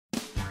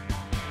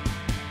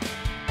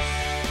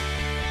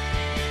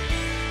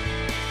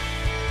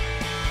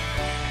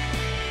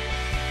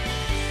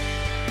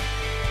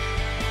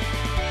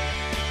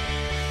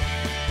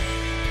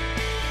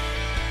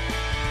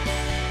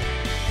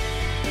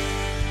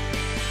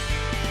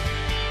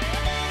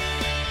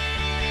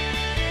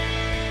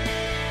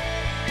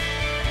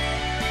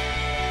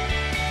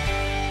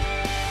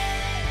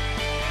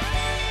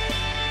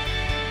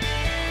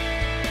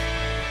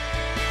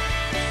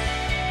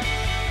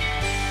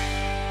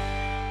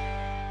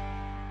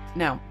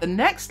Now, the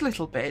next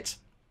little bit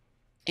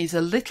is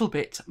a little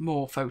bit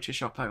more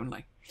Photoshop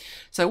only.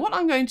 So what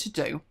I'm going to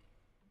do,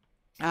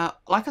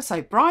 like I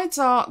say, brides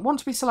want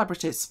to be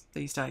celebrities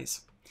these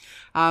days.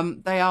 Their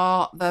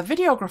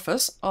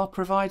videographers are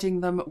providing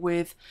them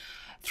with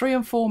 3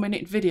 and 4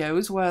 minute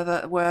videos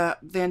where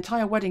the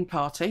entire wedding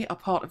party are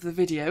part of the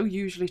video,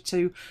 usually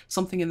to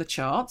something in the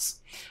charts,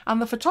 and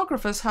the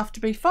photographers have to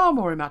be far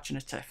more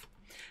imaginative.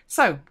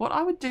 So what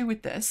I would do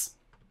with this,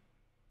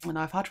 and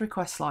I've had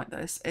requests like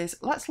this, is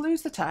let's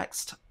lose the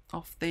text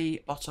off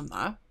the bottom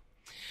there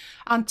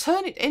and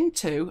turn it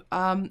into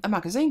a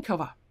magazine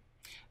cover.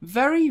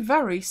 Very,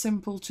 very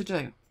simple to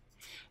do.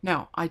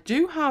 Now, I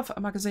do have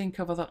a magazine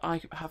cover that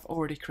I have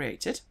already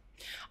created.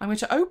 I'm going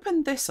to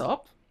open this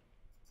up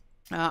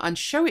and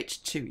show it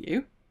to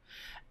you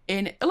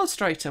in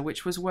Illustrator,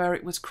 which was where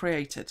it was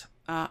created.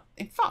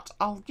 In fact,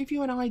 I'll give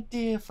you an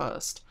idea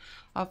first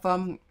of,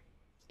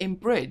 in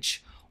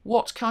Bridge,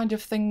 what kind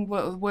of thing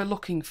we're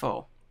looking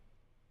for.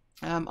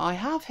 I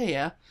have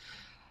here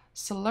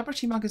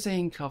celebrity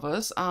magazine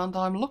covers, and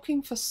I'm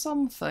looking for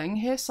something.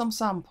 Here's some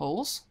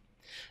samples.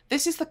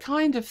 This is the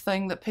kind of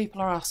thing that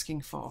people are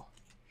asking for.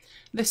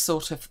 This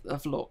sort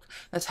of look.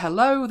 There's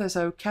hello, there's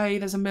okay,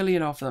 there's a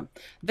million of them.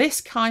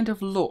 This kind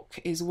of look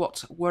is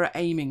what we're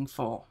aiming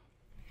for.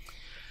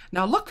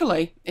 Now,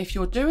 luckily, if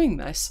you're doing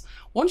this,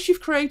 once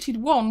you've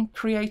created one,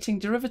 creating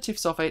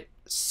derivatives of it,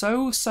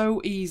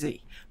 so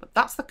easy. But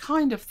that's the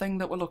kind of thing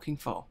that we're looking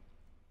for.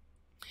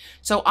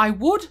 So I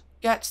would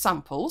get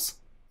samples,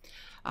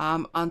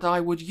 and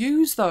I would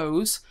use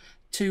those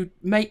to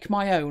make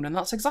my own, and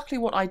that's exactly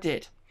what I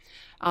did.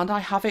 And I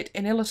have it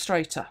in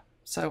Illustrator.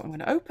 So I'm going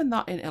to open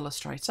that in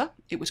Illustrator.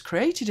 It was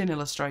created in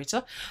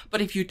Illustrator,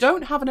 but if you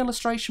don't have an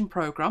illustration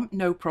program,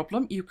 no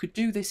problem. You could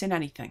do this in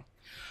anything.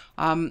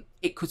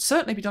 It could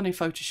certainly be done in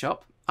Photoshop.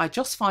 I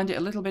just find it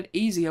a little bit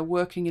easier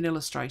working in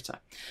Illustrator.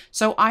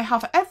 So I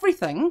have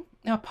everything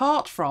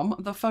apart from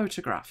the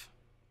photograph.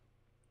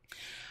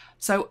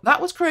 So that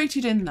was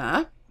created in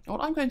there.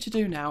 What I'm going to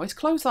do now is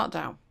close that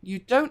down. You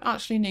don't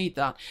actually need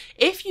that.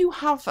 If you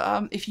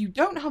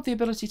don't have the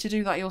ability to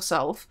do that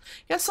yourself,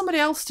 get somebody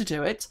else to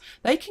do it.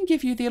 They can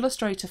give you the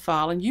Illustrator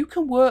file and you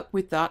can work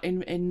with that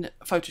in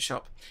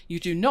Photoshop. You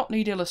do not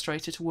need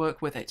Illustrator to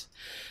work with it.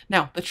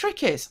 Now, the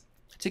trick is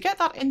to get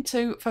that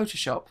into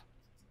Photoshop,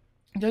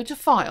 go to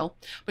File,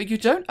 but you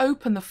don't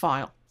open the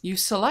file. You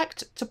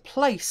select to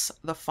place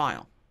the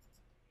file.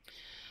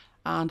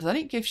 And then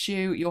it gives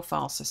you your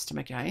file system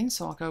again.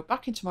 So I'll go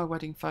back into my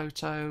wedding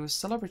photos,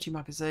 celebrity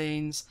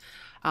magazines,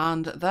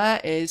 and there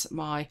is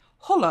my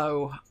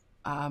Hullo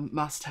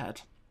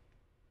masthead.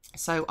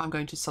 So I'm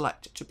going to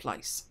select to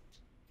place.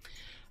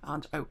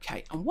 And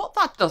OK. And what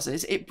that does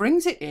is it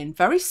brings it in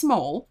very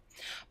small,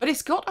 but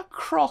it's got a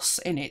cross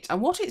in it.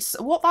 And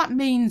what that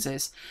means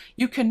is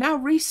you can now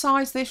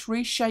resize this,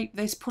 reshape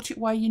this, put it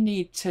where you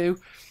need to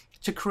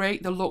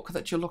create the look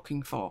that you're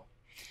looking for.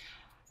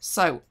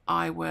 So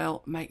I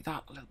will make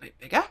that a little bit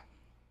bigger.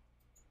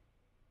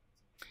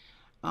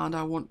 And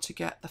I want to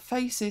get the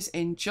faces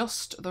in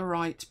just the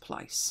right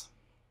place.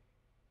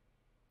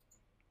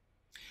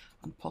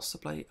 And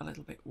possibly a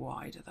little bit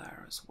wider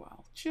there as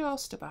well.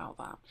 Just about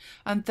that.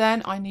 And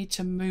then I need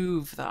to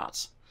move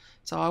that.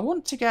 So I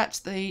want to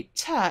get the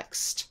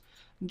text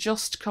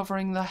just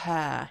covering the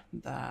hair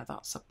there.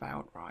 That's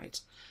about right.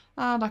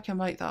 And I can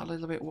make that a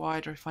little bit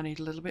wider if I need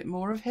a little bit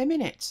more of him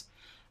in it.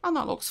 And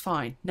that looks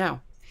fine.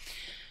 Now,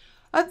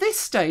 at this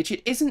stage,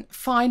 it isn't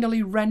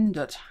finally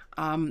rendered.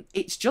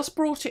 It's just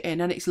brought it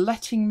in and it's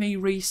letting me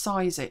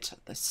resize it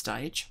at this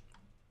stage.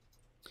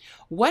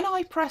 When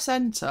I press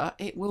enter,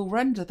 it will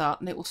render that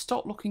and it will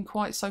stop looking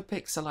quite so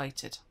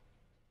pixelated.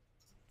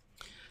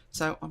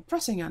 So I'm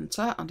pressing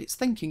enter and it's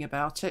thinking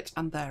about it,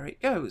 and there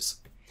it goes.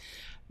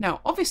 Now,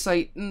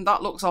 obviously,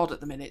 that looks odd at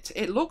the minute.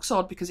 It looks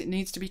odd because it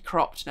needs to be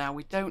cropped now.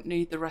 We don't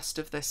need the rest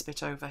of this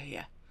bit over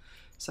here.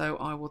 So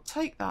I will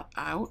take that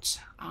out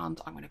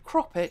and I'm going to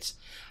crop it,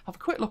 have a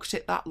quick look at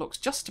it, that looks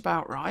just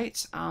about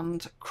right,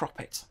 and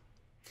crop it.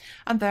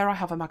 And there I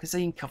have a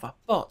magazine cover.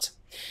 But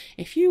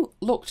if you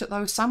looked at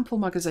those sample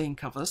magazine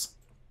covers,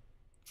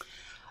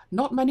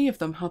 not many of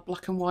them had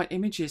black and white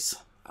images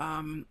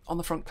on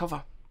the front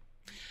cover.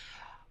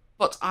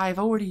 But I've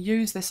already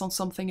used this on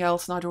something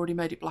else and I'd already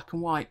made it black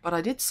and white. But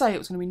I did say it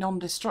was going to be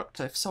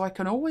non-destructive, so I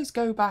can always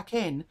go back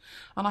in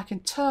and I can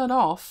turn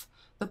off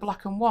the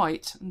black and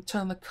white and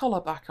turn the colour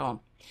back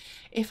on.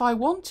 If I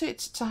want it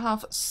to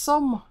have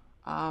some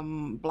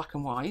black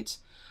and white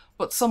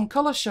but some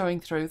colour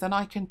showing through, then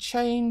I can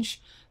change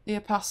the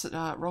opacity,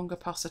 wrong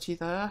opacity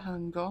there,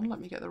 hang on, let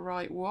me get the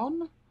right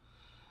one.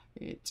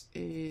 It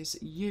is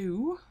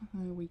U,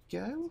 there we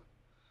go.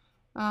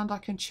 And I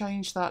can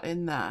change that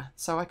in there.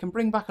 So I can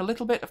bring back a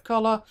little bit of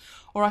colour,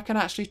 or I can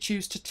actually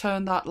choose to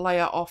turn that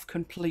layer off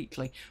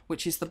completely,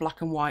 which is the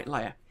black and white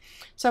layer.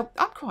 So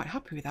I'm quite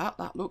happy with that,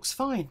 that looks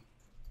fine.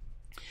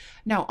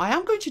 Now, I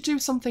am going to do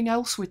something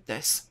else with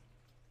this,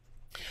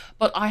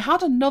 but I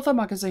had another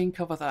magazine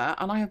cover there,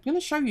 and I am going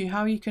to show you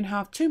how you can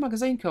have two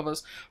magazine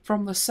covers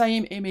from the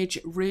same image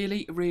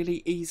really,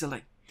 really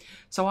easily.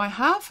 So I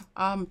have,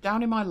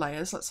 down in my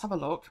layers, let's have a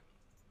look.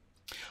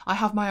 I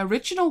have my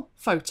original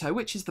photo,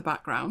 which is the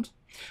background.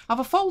 I have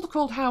a folder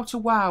called How to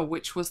Wow,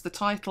 which was the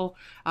title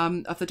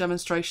of the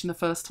demonstration the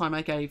first time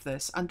I gave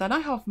this. And then I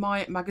have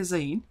my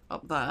magazine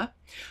up there.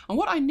 And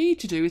what I need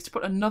to do is to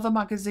put another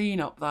magazine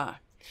up there.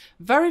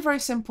 Very, very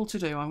simple to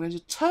do. I'm going to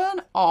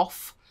turn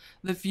off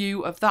the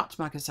view of that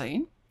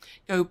magazine,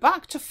 go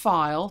back to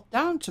File,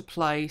 down to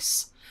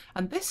Place,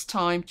 and this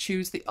time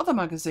choose the other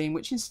magazine,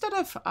 which instead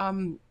of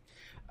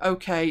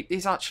OK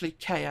is actually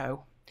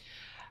KO.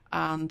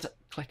 And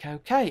click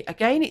OK.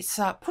 Again, it's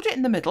put it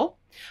in the middle,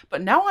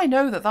 but now I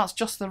know that that's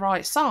just the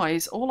right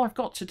size. All I've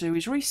got to do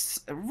is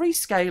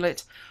rescale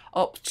it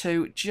up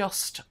to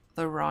just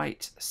the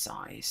right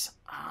size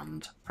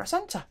and press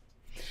enter.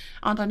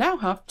 And I now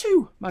have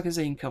 2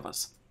 magazine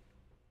covers.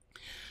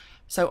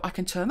 So I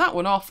can turn that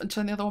one off and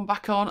turn the other one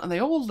back on, and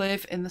they all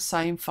live in the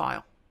same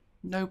file.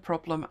 No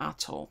problem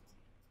at all.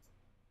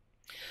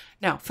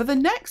 Now, for the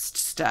next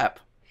step,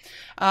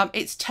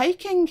 it's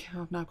taking,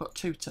 I've now got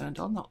 2 turned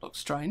on, that looks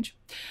strange.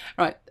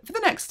 Right, for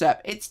the next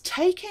step, it's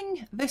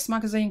taking this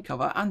magazine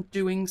cover and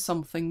doing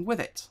something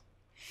with it.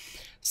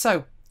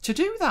 So, to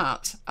do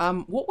that,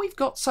 what we've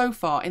got so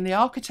far in the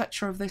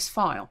architecture of this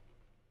file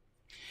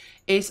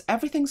is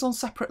everything's on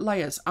separate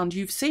layers, and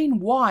you've seen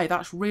why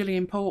that's really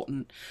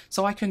important.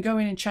 So I can go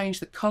in and change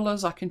the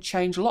colours, I can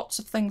change lots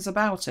of things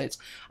about it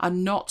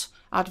and not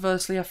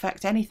adversely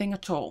affect anything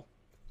at all.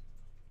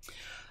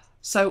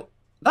 So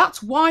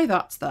that's why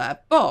that's there.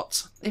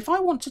 But if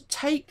I want to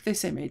take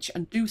this image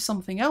and do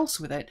something else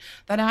with it,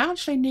 then I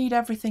actually need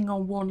everything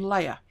on one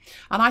layer.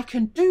 And I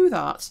can do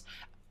that,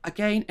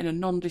 again, in a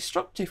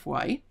non-destructive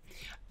way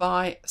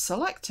by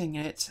selecting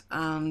it,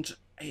 and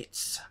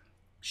it's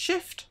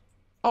Shift,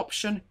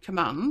 Option,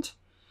 Command,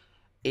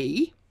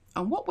 E.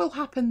 And what will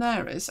happen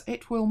there is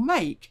it will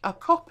make a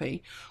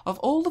copy of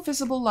all the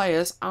visible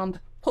layers and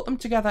put them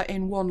together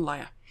in one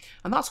layer.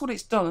 And that's what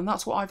it's done, and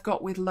that's what I've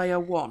got with layer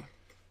 1.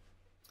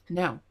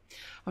 Now,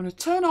 I'm going to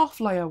turn off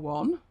layer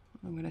 1,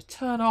 I'm going to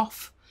turn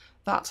off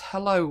that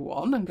hello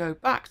one and go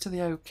back to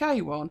the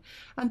OK one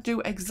and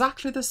do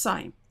exactly the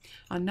same.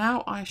 And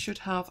now I should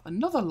have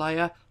another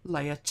layer,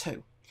 layer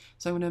 2.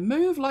 So I'm going to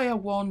move layer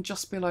 1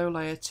 just below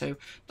layer 2.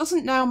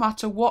 Doesn't now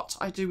matter what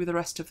I do with the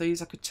rest of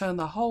these, I could turn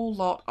the whole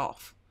lot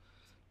off.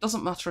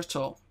 Doesn't matter at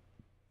all.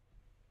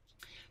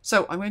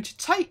 So I'm going to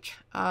take,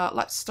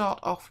 let's start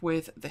off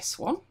with this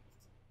one,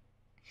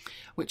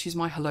 which is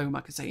my Hello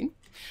magazine.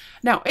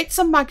 Now, it's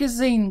a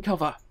magazine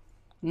cover.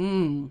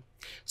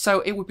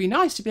 So it would be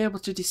nice to be able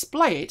to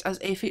display it as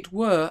if it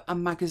were a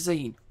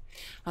magazine.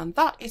 And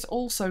that is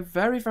also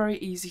very, very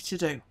easy to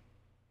do.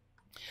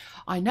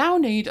 I now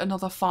need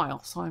another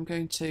file. So I'm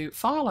going to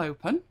File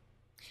Open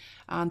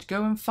and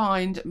go and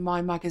find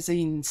my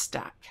magazine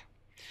stack.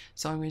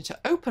 So I'm going to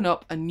open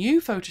up a new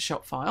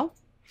Photoshop file,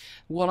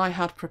 one I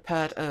had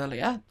prepared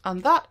earlier,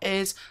 and that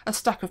is a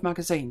stack of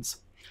magazines.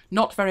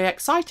 Not very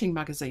exciting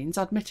magazines,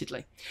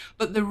 admittedly.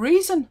 But the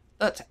reason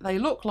that they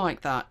look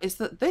like that is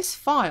that this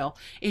file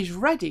is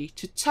ready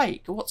to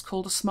take what's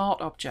called a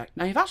smart object.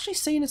 Now, you've actually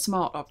seen a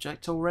smart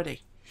object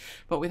already,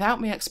 but without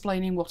me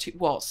explaining what it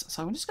was.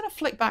 So I'm just going to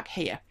flick back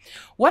here.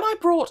 When I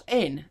brought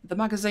in the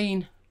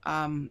magazine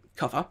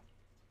cover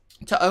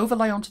to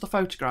overlay onto the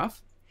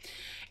photograph,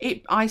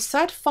 I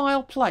said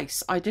File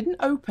Place. I didn't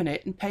open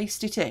it and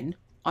paste it in.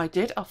 I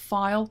did a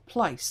File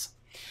Place.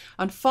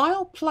 And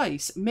File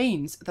Place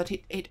means that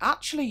it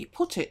actually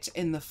put it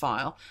in the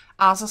file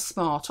as a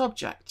smart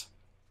object.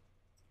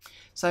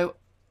 So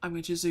I'm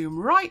going to zoom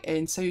right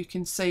in so you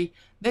can see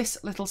this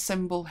little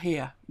symbol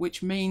here,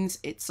 which means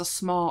it's a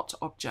smart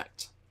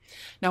object.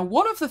 Now,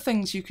 one of the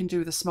things you can do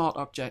with a smart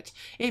object,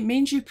 it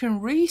means you can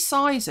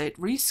resize it,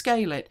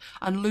 rescale it,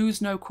 and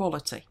lose no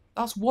quality.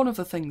 That's one of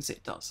the things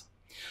it does.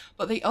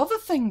 But the other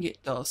thing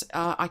it does,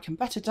 I can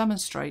better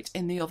demonstrate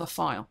in the other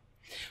file,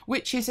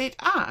 which is it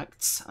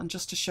acts, and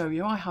just to show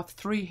you, I have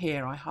 3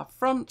 here. I have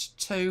front,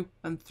 2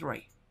 and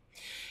 3.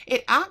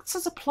 It acts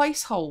as a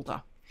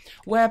placeholder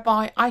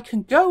whereby I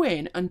can go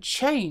in and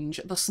change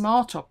the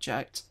smart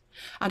object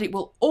and it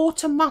will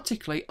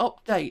automatically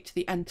update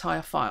the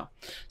entire file.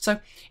 So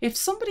if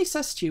somebody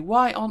says to you,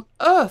 why on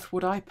earth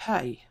would I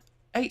pay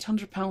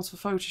 £800 for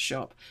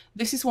Photoshop?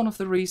 This is one of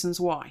the reasons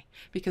why,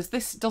 because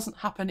this doesn't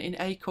happen in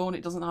Acorn,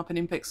 it doesn't happen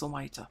in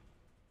Pixelmator.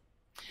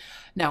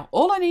 Now,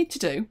 all I need to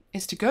do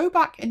is to go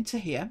back into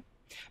here,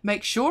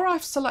 make sure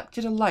I've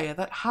selected a layer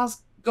that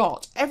has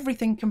got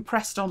everything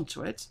compressed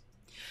onto it,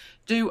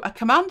 do a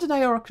Command and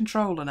A or a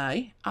Control and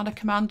A, and a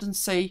Command and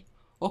C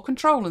or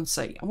Control and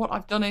C. And what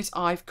I've done is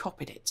I've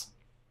copied it.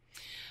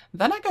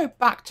 Then I go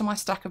back to my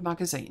stack of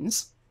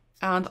magazines,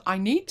 and I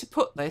need to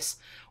put this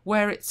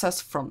where it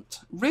says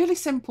front. Really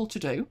simple to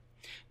do.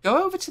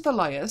 Go over to the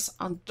layers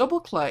and double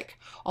click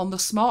on the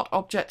smart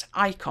object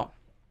icon.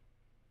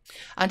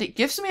 And it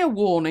gives me a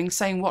warning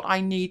saying what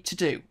I need to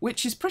do,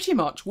 which is pretty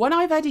much when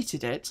I've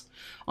edited it,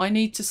 I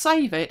need to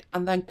save it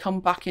and then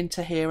come back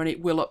into here and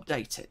it will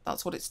update it.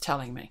 That's what it's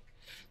telling me.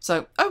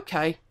 So,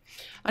 okay.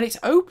 And it's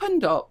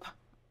opened up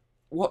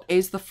what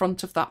is the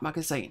front of that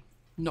magazine.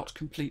 Not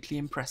completely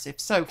impressive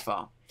so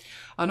far.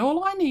 And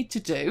all I need to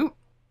do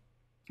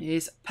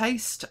is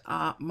paste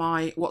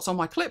what's on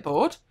my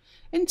clipboard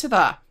into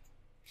there.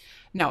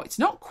 Now, it's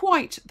not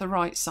quite the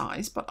right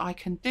size, but I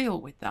can deal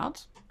with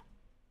that.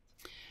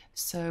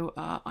 So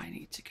I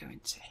need to go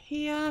into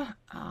here,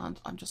 and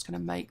I'm just going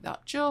to make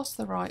that just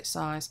the right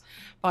size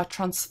by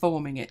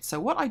transforming it. So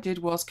what I did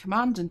was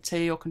Command and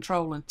T or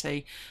Control and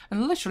T,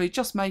 and literally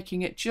just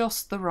making it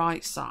just the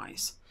right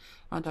size.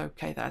 And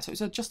OK there, so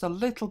it's just a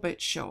little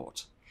bit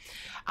short.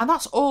 And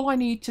that's all I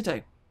need to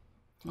do.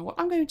 Now what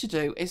I'm going to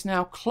do is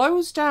now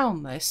close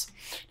down this.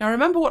 Now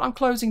remember what I'm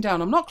closing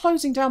down. I'm not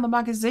closing down the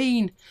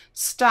magazine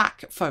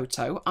stack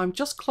photo. I'm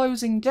just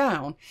closing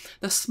down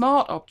the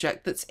smart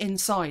object that's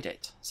inside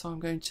it. So I'm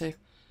going to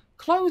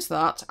close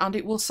that, and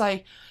it will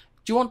say,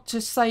 do you want to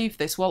save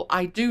this? Well,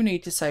 I do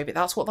need to save it.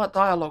 That's what that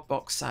dialog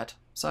box said.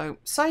 So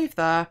save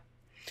there.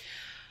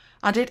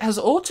 And it has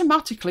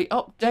automatically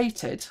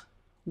updated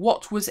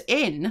what was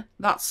in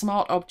that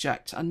smart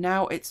object. And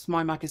now it's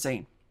my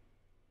magazine.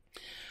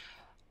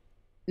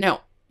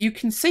 Now, you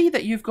can see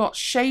that you've got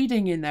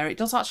shading in there. It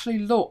does actually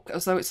look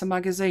as though it's a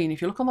magazine.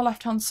 If you look on the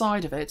left-hand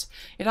side of it,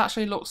 it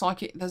actually looks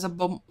like there's a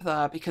bump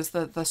there because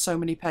there's so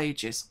many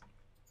pages.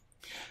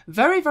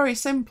 Very, very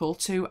simple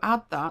to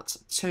add that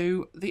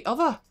to the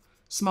other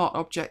smart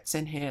objects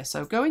in here.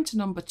 So go into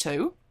number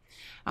 2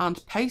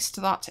 and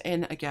paste that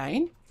in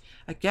again.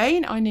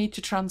 Again, I need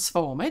to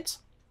transform it.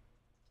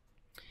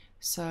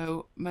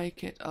 So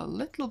make it a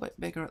little bit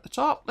bigger at the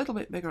top, a little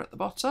bit bigger at the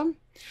bottom.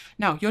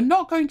 Now, you're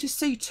not going to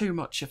see too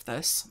much of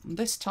this.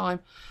 This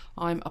time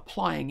I'm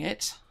applying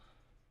it.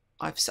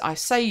 I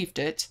saved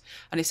it,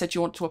 and it said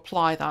you want to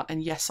apply that,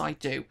 and yes, I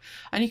do.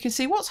 And you can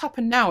see what's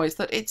happened now is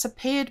that it's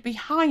appeared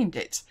behind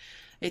it.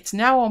 It's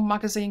now on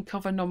magazine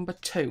cover number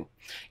 2.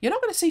 You're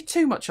not going to see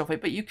too much of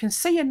it, but you can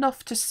see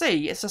enough to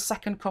see it's a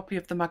second copy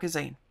of the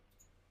magazine.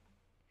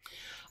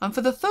 And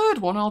for the third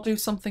one, I'll do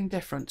something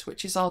different,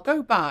 which is I'll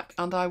go back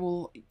and I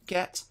will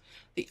get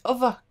the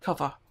other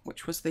cover,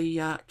 which was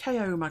the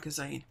KO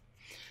magazine.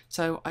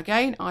 So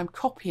again, I'm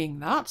copying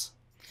that,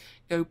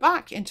 go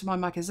back into my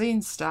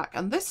magazine stack,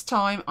 and this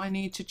time I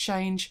need to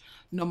change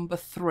number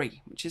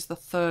 3, which is the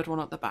third one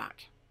at the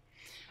back.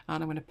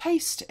 And I'm going to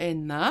paste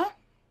in there.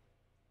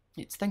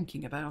 It's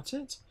thinking about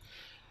it.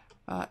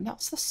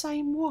 That's the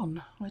same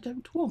one. I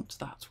don't want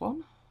that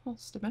one.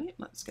 Just a minute,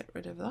 let's get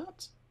rid of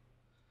that.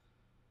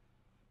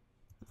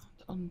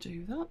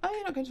 Undo that. Oh,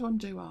 you're not going to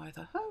undo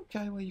either.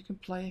 Okay, well, you can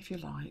play if you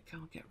like.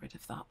 I'll get rid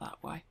of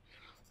that way.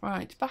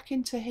 Right, back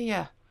into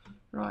here.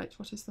 Right,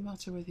 what is the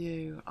matter with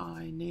you?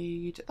 I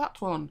need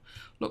that one.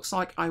 Looks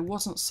like I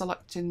wasn't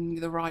selecting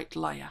the right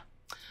layer.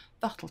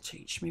 That'll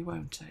teach me,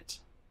 won't it?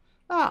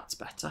 That's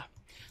better.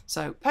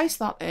 So paste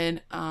that in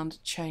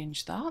and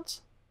change that.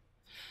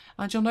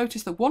 And you'll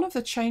notice that one of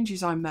the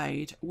changes I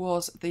made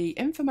was the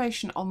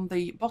information on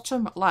the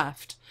bottom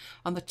left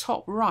and the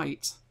top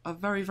right are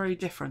very, very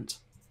different.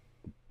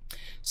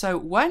 So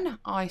when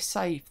I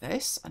save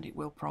this, and it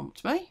will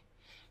prompt me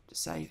to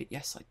save it,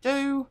 yes I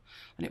do,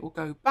 and it will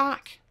go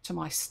back to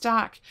my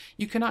stack,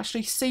 you can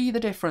actually see the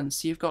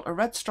difference. You've got a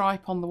red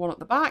stripe on the one at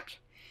the back,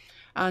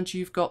 and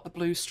you've got the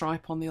blue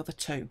stripe on the other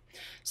two.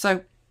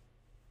 So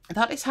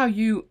that is how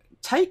you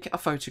take a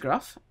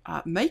photograph,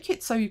 make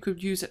it so you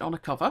could use it on a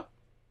cover,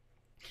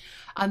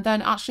 and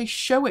then actually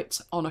show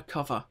it on a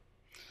cover.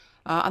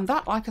 And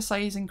that, like I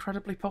say, is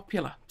incredibly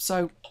popular.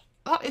 So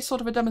that is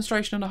sort of a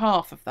demonstration and a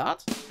half of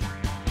that.